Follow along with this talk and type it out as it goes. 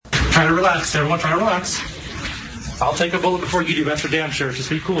Try to relax, everyone. Try to relax. I'll take a bullet before you do. That's for damn sure.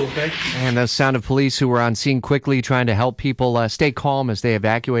 Just be cool, okay? And the sound of police who were on scene quickly trying to help people stay calm as they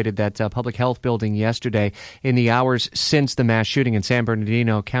evacuated that public health building yesterday. In the hours since the mass shooting in San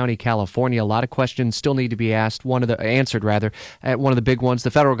Bernardino County, California, a lot of questions still need to be answered. One of the big ones, the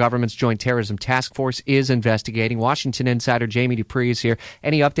federal government's Joint Terrorism Task Force is investigating. Washington insider Jamie Dupree is here.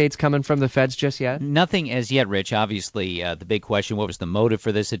 Any updates coming from the feds just yet? Nothing as yet, Rich. Obviously, the big question, what was the motive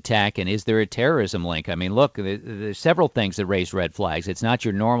for this attack, and is there a terrorism link? I mean, look, there's several things that raise red flags. It's not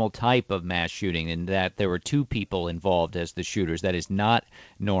your normal type of mass shooting in that there were two people involved as the shooters. That is not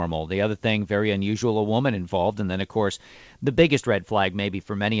normal. The other thing, very unusual, a woman involved. And then, of course, the biggest red flag maybe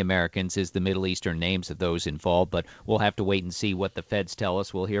for many Americans is the Middle Eastern names of those involved. But we'll have to wait and see what the feds tell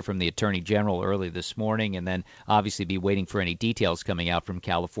us. We'll hear from the Attorney General early this morning and then obviously be waiting for any details coming out from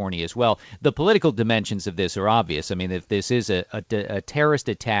California as well. The political dimensions of this are obvious. I mean, if this is a terrorist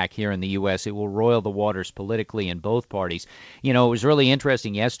attack here in the U.S., it will roil the waters politically in both parties. You know, it was really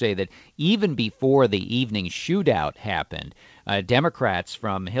interesting yesterday that even before the evening shootout happened, Democrats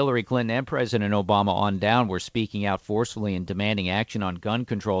from Hillary Clinton and President Obama on down were speaking out forcefully and demanding action on gun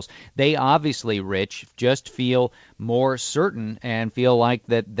controls. They obviously, Rich, just feel more certain and feel like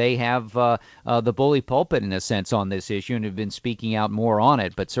that they have the bully pulpit in a sense on this issue and have been speaking out more on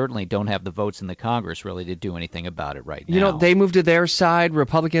it, but certainly don't have the votes in the Congress really to do anything about it right now. You know, they move to their side.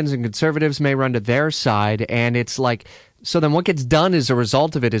 Republicans and conservatives may run to their side, and it's like, so then what gets done as a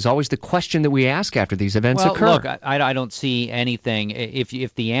result of it is always the question that we ask after these events occur. Look, I don't see anything.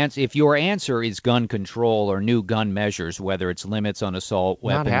 If your answer is gun control or new gun measures, whether it's limits on assault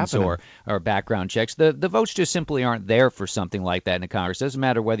weapons or background checks, the votes just simply aren't there for something like that in the Congress. It doesn't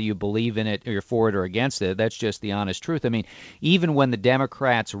matter whether you believe in it or you're for it or against it. That's just the honest truth. I mean, even when the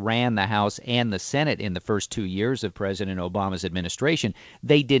Democrats ran the House and the Senate in the first 2 years of President Obama's administration,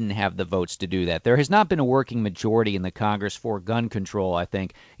 they didn't have the votes to do that. There has not been a working majority in the Congress for gun control, I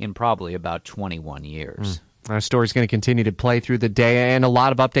think, in probably about 21 years. Our story's going to continue to play through the day, and a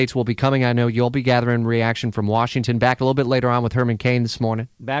lot of updates will be coming. I know you'll be gathering reaction from Washington. Back a little bit later on with Herman Cain this morning.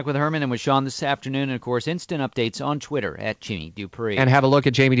 Back with Herman and with Sean this afternoon, and, of course, instant updates on Twitter at Jimmy Dupree. And have a look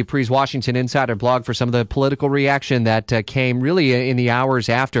at Jamie Dupree's Washington Insider blog for some of the political reaction that came really in the hours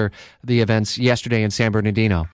after the events yesterday in San Bernardino.